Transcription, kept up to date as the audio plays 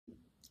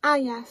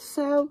Yeah,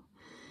 so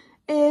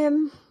I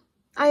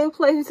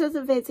uploaded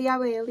a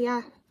video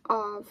earlier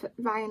of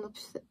Ryan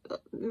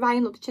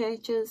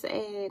Upchurch's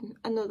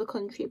Another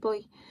Country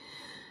Boy,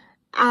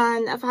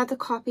 and I've had a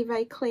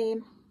copyright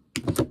claim,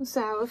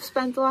 so I've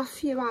spent the last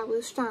few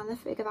hours trying to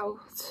figure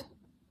out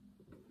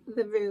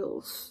the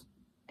rules.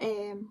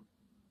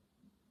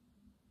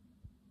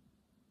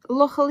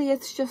 Luckily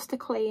it's just a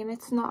claim,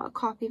 it's not a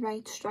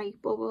copyright strike,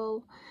 but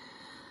we'll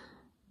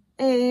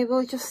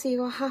just see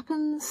what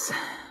happens.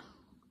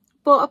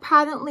 But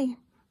apparently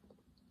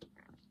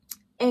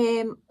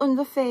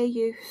under fair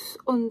use,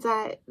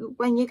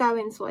 when you go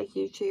into like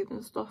YouTube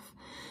and stuff,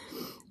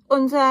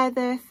 under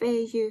the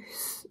fair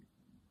use,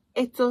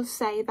 it does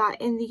say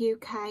that in the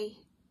UK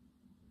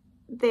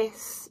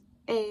this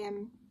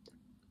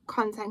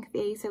content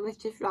creator,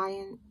 which is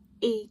Ryan,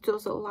 he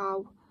does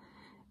allow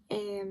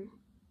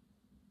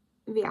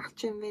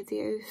reaction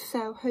videos,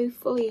 so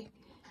hopefully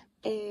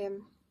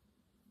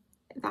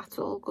that's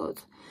all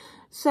good.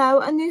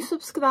 So a new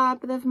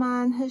subscriber of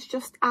mine has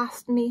just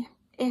asked me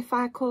if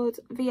I could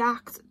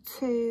react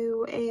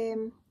to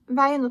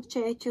Ryan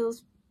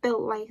Upchurch's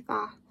Built Like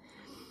That,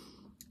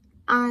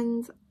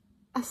 and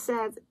I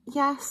said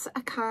yes I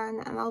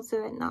can, and I'll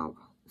do it now.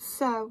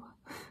 So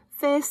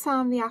first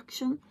time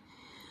reaction.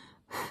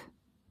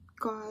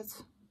 God.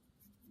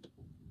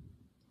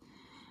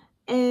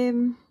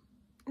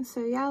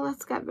 So yeah,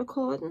 let's get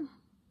recording.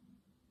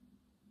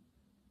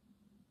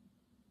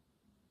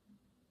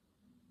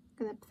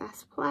 Gonna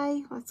press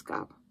play, let's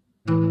go.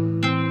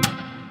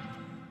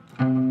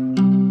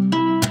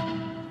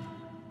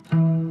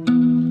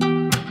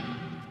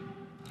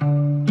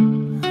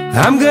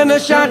 I'm gonna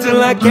shine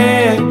till I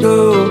can't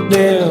go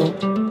down.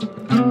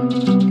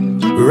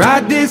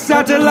 Ride this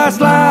out till I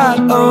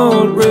slide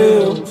on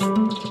rails.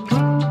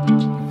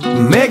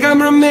 Make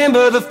 'em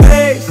remember the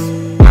face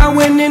I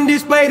went and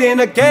displayed in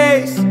a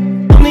case.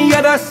 On the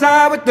other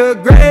side with the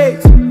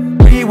grace.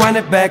 Rewind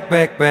it back.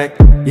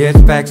 Yeah,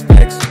 it's facts.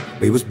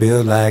 We was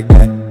built like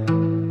that.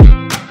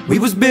 We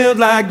was built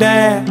like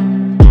that.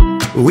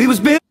 We was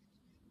built.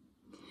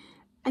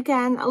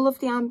 Again, I love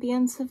the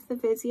ambience of the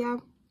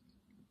video.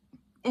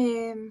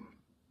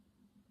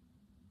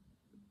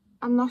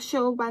 I'm not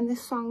sure when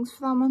this song's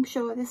from. I'm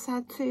sure they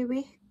said 2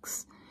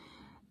 weeks.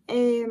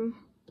 I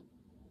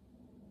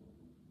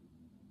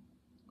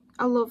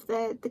love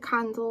the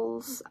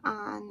candles,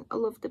 and I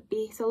love the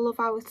beat. I love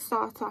how it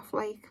starts off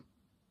like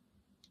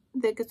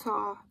the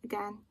guitar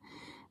again.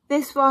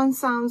 This one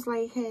sounds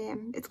like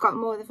it's got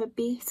more of a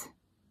beat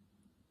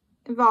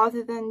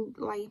rather than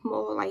like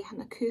more like an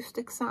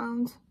acoustic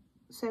sound,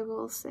 so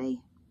we'll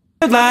see.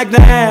 Like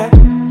that,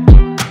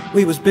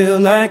 we was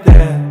built like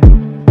that.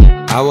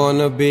 I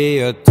wanna be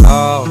a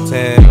tall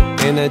tale,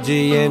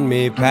 energy in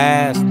me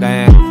passed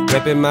down.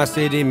 Reppin' my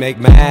city, make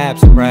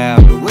maps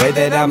proud. The way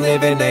that I'm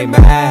living, they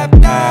map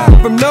out.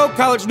 From no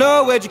college,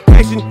 no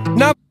education,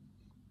 no.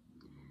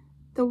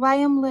 The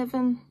way I'm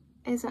living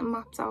isn't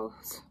mapped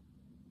out.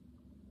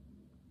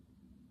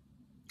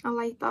 I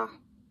like that.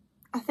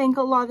 I think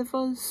a lot of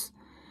us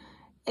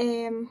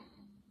I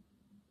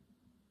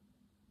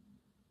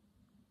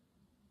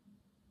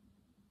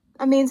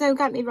mean, don't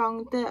get me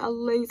wrong, there are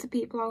loads of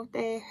people out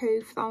there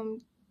who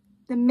from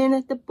the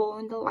minute they're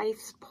born, their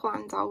life's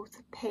planned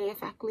out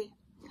perfectly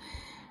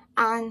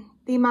and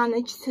they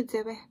manage to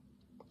do it.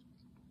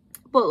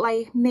 But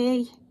like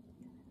me,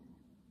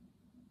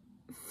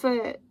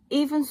 for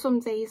even some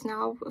days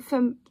now,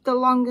 for the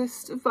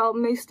longest, well,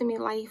 most of my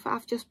life,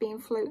 I've just been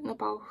floating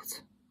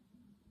about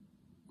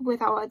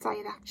without a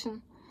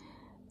direction.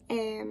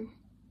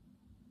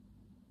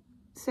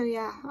 So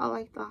yeah, I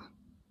like that.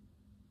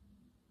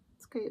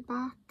 Let's go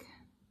back.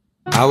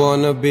 I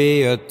wanna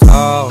be a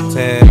tall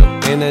tale,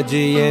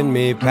 energy in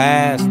me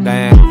passed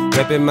down.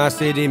 Reppin' my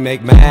city,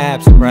 make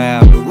maps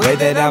proud. The way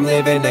that I'm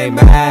living, they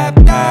map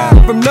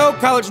out. From no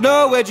college,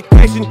 no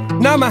education,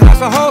 now my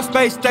house a whole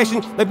space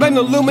station. They blame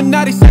the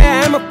Illuminati, say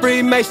I am a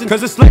Freemason,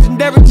 cause it's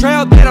legendary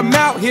trail that I'm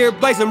out here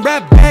blazing.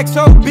 Rap bag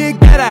so big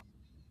that I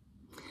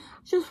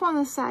just want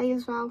to say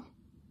as well,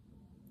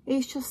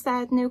 he's just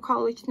said no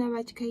college, no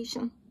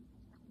education.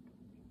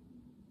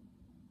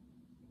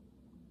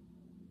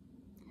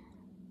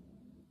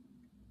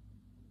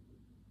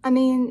 I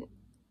mean,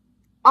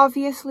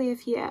 obviously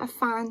if you're a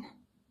fan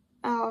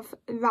of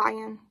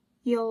Ryan,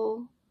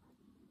 you'll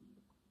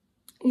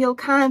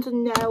kind of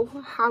know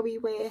how he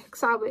works,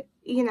 how it,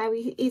 you know,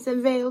 he's a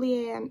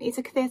really he's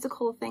a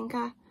critical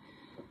thinker,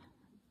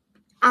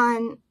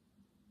 and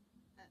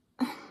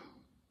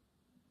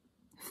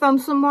from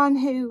someone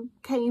who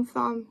came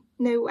from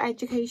no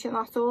education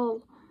at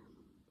all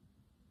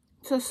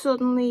to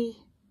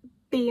suddenly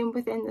being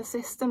within the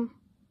system,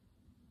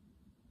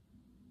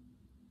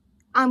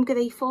 I'm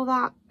grateful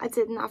that I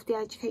didn't have the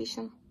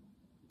education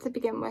to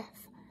begin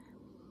with,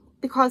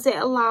 because it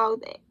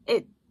allowed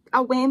it. I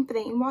weren't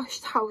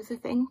brainwashed how to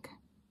think,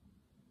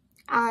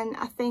 and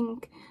I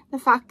think the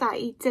fact that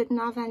he didn't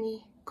have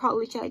any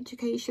college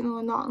education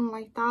or nothing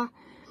like that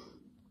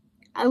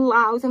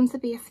allowed him to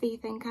be a free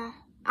thinker.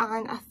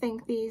 And I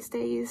think these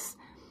days,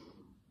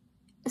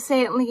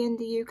 certainly in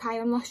the UK,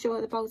 I'm not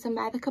sure about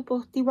America,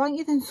 but they want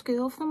you in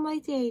school from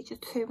like the age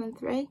of 2 and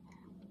 3.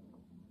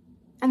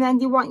 And then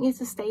they want you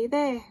to stay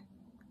there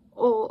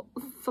or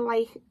for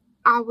like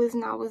hours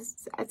and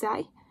hours a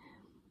day.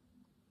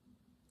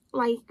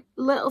 Like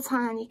little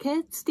tiny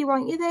kids, they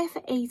want you there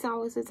for 8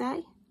 hours a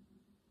day.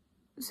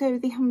 So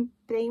they can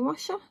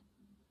brainwash you.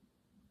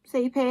 So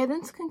your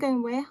parents can go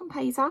and work and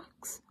pay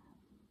tax.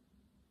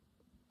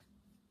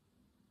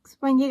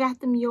 When you get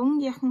them young,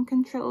 you can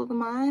control the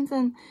mind,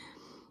 and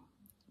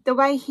the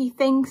way he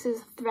thinks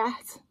is a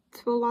threat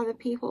to a lot of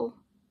people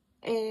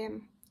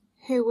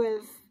who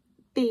have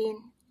been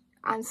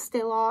and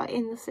still are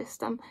in the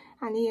system,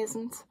 and he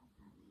isn't.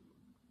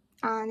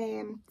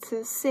 And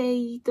to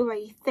see the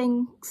way he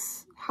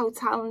thinks, how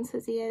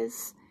talented he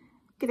is,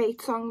 great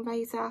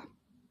songwriter,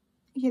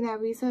 you know,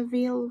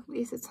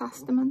 he's a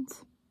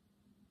testament.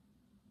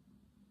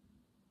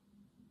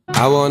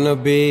 I wanna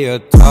be a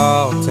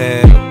tall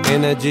tale,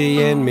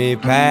 energy in me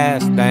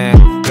passed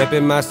down.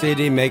 Reppin' my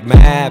city, make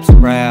maps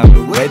proud.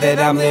 The way that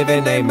I'm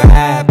living, they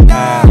map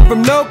out.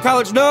 From no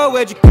college, no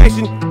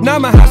education, now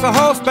my house a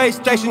whole space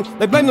station.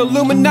 They blame the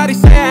Illuminati,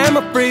 say I am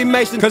a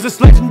Freemason, cause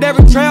it's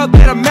legendary trail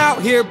that I'm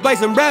out here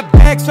blazing. Rap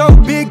bag so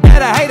big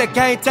that I hate I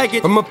can't take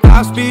it. From a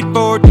 5-speed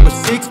Ford to a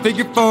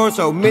 6-figure phone,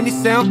 so many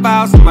sound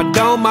files in my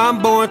dome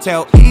I'm born.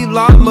 Tell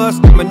Elon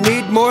Musk I'ma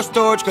need more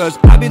storage, cause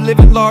I be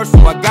living large, so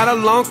I got a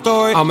long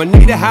story. I'ma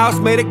need a house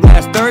made of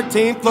glass,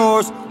 13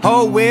 floors,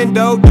 whole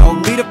window,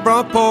 don't need a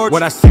front porch.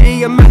 What I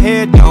see in my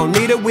head, don't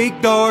need a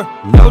weak door,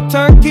 no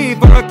turnkey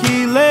for a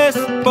keyless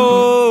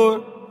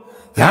board.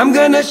 I'm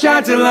gonna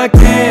shine till I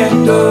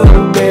can't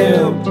go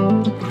down,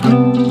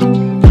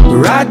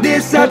 ride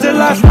this out till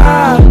I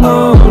slide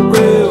on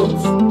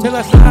rails, till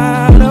I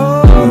slide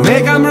on.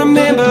 Make 'em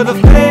remember the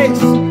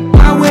face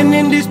I went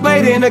and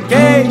displayed in a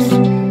case,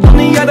 on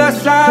the other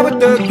side with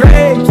the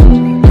grapes.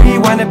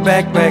 Rewind it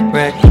back,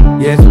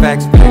 yes,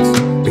 facts.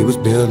 We was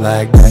built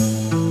like that.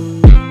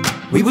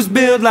 We was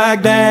built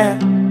like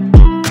that.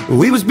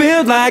 We was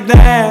built like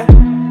that.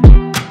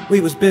 We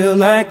was built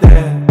like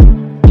that.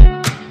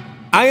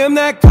 I am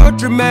that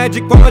culture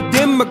magic for a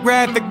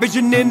demographic.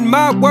 Vision in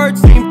my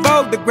words seem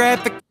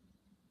photographic.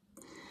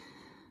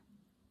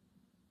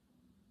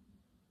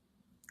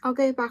 I'll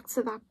go back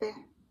to that bit.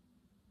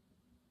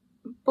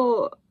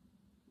 But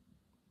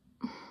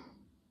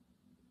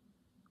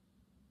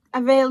I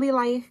really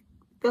like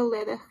the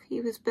lyric,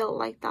 he was built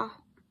like that.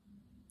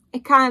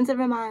 It kind of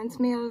reminds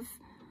me of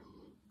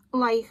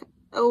like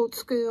old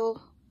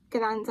school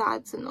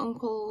granddads and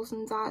uncles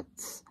and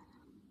dads.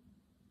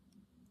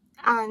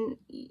 And,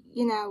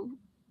 you know,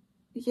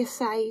 you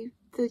say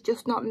they're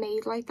just not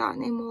made like that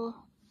anymore.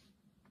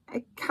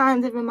 It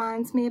kind of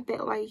reminds me a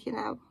bit like, you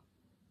know,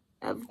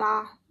 of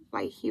that.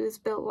 Like he was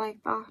built like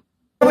that.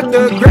 With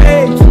the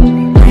grapes,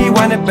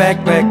 rewind it back,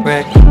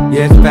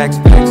 yes, facts.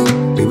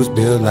 We was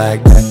built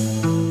like that.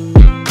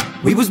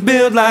 We was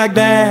built like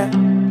that.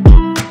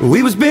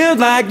 We was built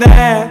like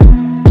that.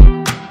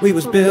 We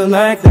was built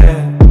like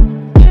that.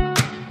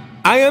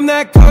 I am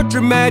that culture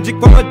magic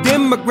for a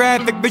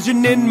demographic.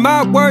 Vision in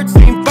my words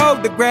seem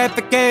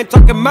photographic, and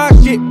talking my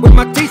shit with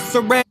my teeth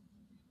surround.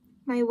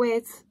 My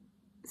words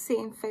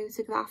seem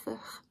photographic.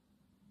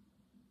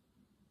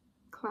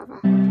 Clever.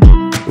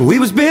 We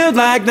was built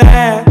like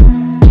that.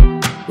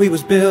 We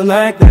was built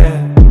like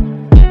that.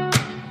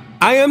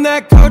 I am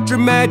that culture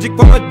magic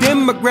for a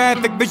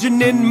demographic. Vision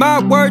in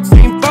my words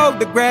seem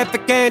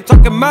photographic, and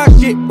talking my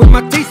shit with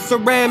my teeth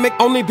ceramic.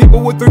 Only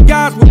people with 3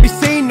 eyes will be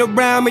seen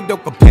around me.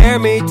 Don't compare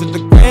me to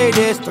the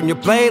greatest on your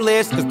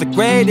playlist, cause the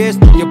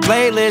greatest on your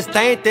playlist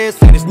ain't this.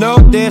 And it's no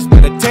diss,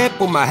 but a tip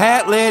with my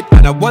hat lit.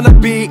 I don't wanna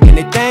be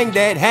anything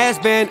that has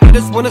been. I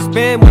just wanna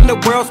spin when the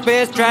world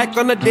spins. Track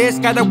on the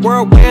disc, got a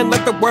whirlwind,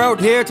 let the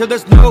world hear. Till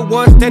there's no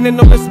one standing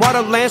on this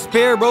waterland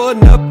spear.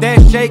 Rolling up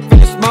that shake for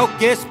the smoke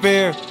gets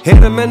spear.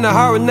 Hit 'em in the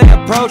heart when they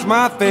approach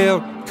my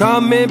field.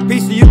 Come in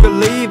peace so you can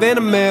leave in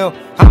a mill.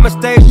 I'ma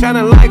stay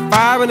shining like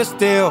fire in the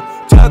steel,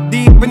 tucked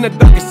deep in the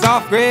darkest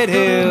off-grid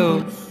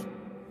hills.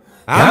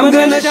 I'm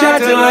gonna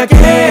shine till I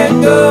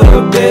can't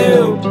go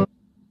down.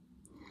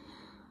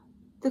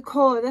 The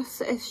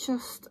chorus is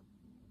just,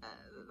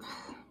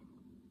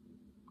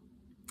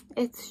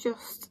 it's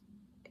just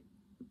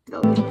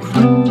brilliant.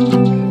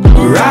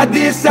 Ride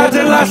this out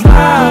till I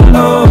slide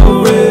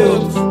on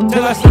rails,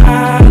 till I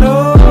slide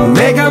on.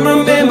 Make 'em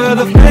remember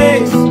the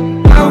face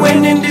I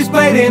went and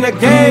displayed in a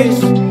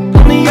case,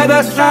 on the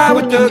other side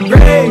with the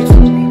grapes.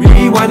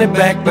 Rewind it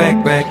back,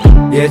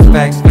 yes,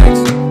 facts.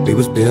 We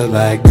was built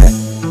like that.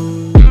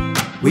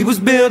 We was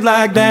built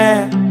like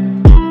that.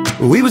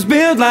 We was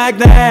built like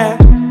that.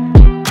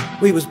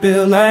 We was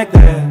built like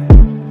that.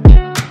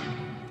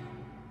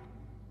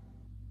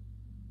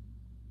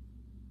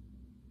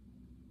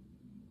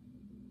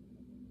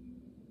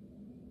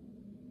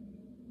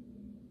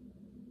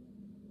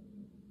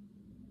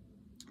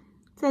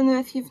 Don't know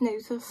if you've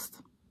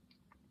noticed,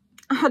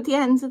 at the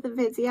end of the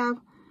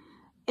video,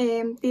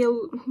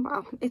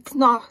 well, it's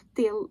not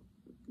the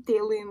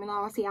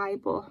Illuminati eye,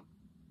 but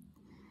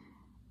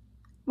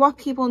what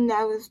people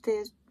know is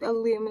the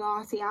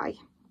Illuminati eye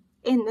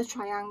in the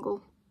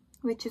triangle,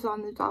 which is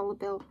on the dollar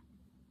bill.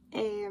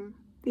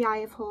 The Eye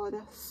of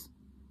Horus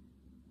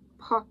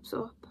pops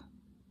up.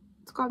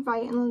 It's got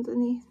writing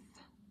underneath.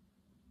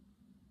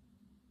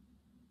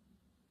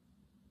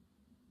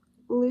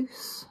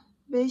 Loose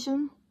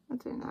vision, I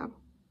don't know.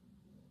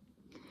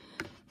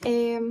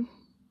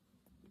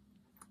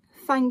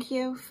 Thank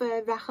you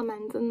for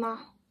recommending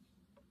that.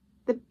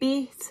 The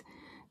beat,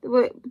 the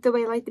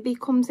way like the beat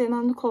comes in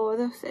on the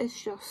chorus is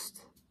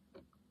just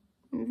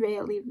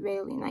really,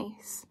 really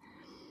nice.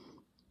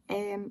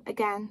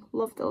 Again,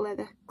 love the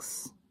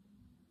lyrics.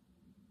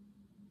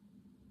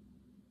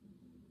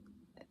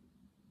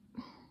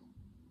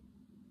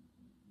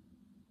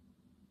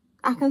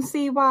 I can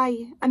see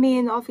why. I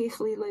mean,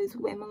 obviously loads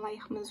of women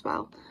like him as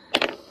well,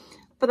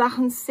 but I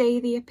can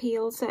see the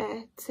appeal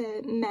to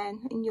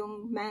men and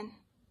young men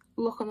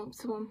looking up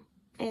to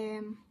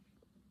him.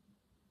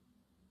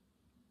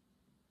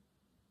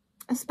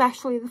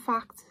 Especially the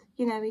fact,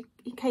 you know,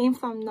 he came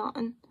from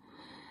nothing.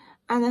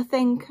 And I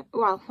think,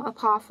 well,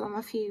 apart from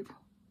a few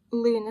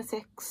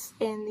lunatics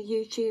in the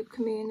YouTube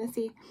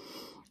community,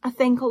 I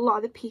think a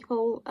lot of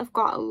people have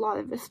got a lot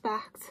of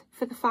respect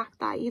for the fact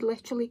that he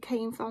literally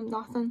came from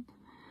nothing.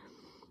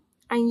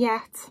 And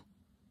yet,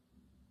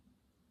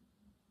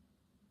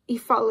 he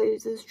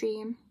followed his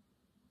dream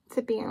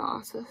to be an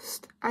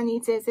artist. And he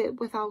did it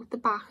without the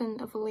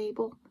backing of a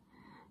label.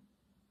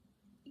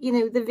 You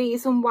know, the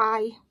reason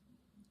why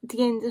the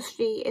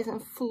industry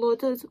isn't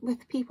flooded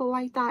with people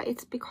like that,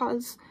 it's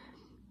because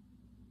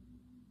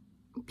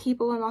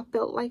people are not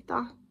built like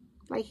that,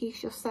 like he's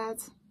just said.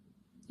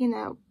 You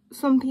know,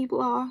 some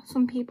people are.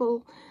 Some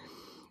people,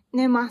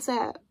 no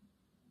matter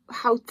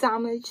how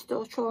damaged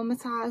or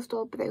traumatised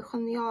or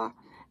broken they are,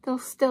 they'll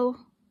still,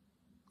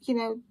 you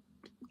know,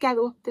 get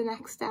up the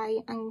next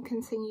day and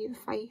continue the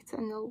fight,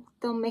 and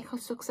they'll make a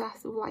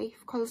success of life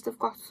because they've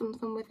got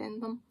something within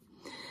them.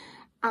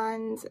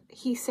 And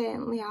he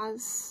certainly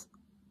has.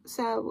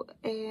 So,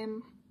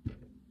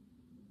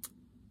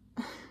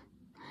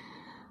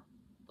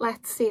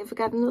 let's see if we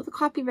get another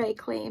copyright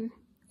claim.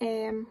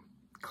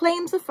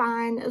 Claims are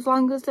fine as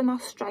long as they're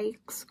not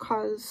strikes,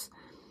 because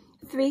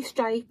 3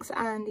 strikes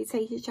and they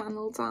take your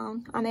channel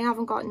down, and I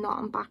haven't got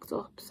nothing backed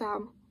up.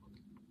 So,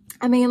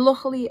 I mean,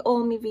 luckily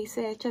all my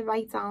research I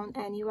write down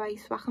anyway,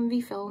 so I can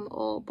refilm it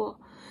all, but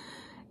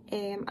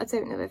I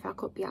don't know if I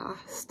could be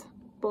asked,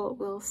 but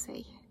we'll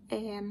see.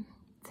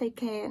 Take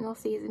care, and I'll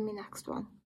see you in my next one.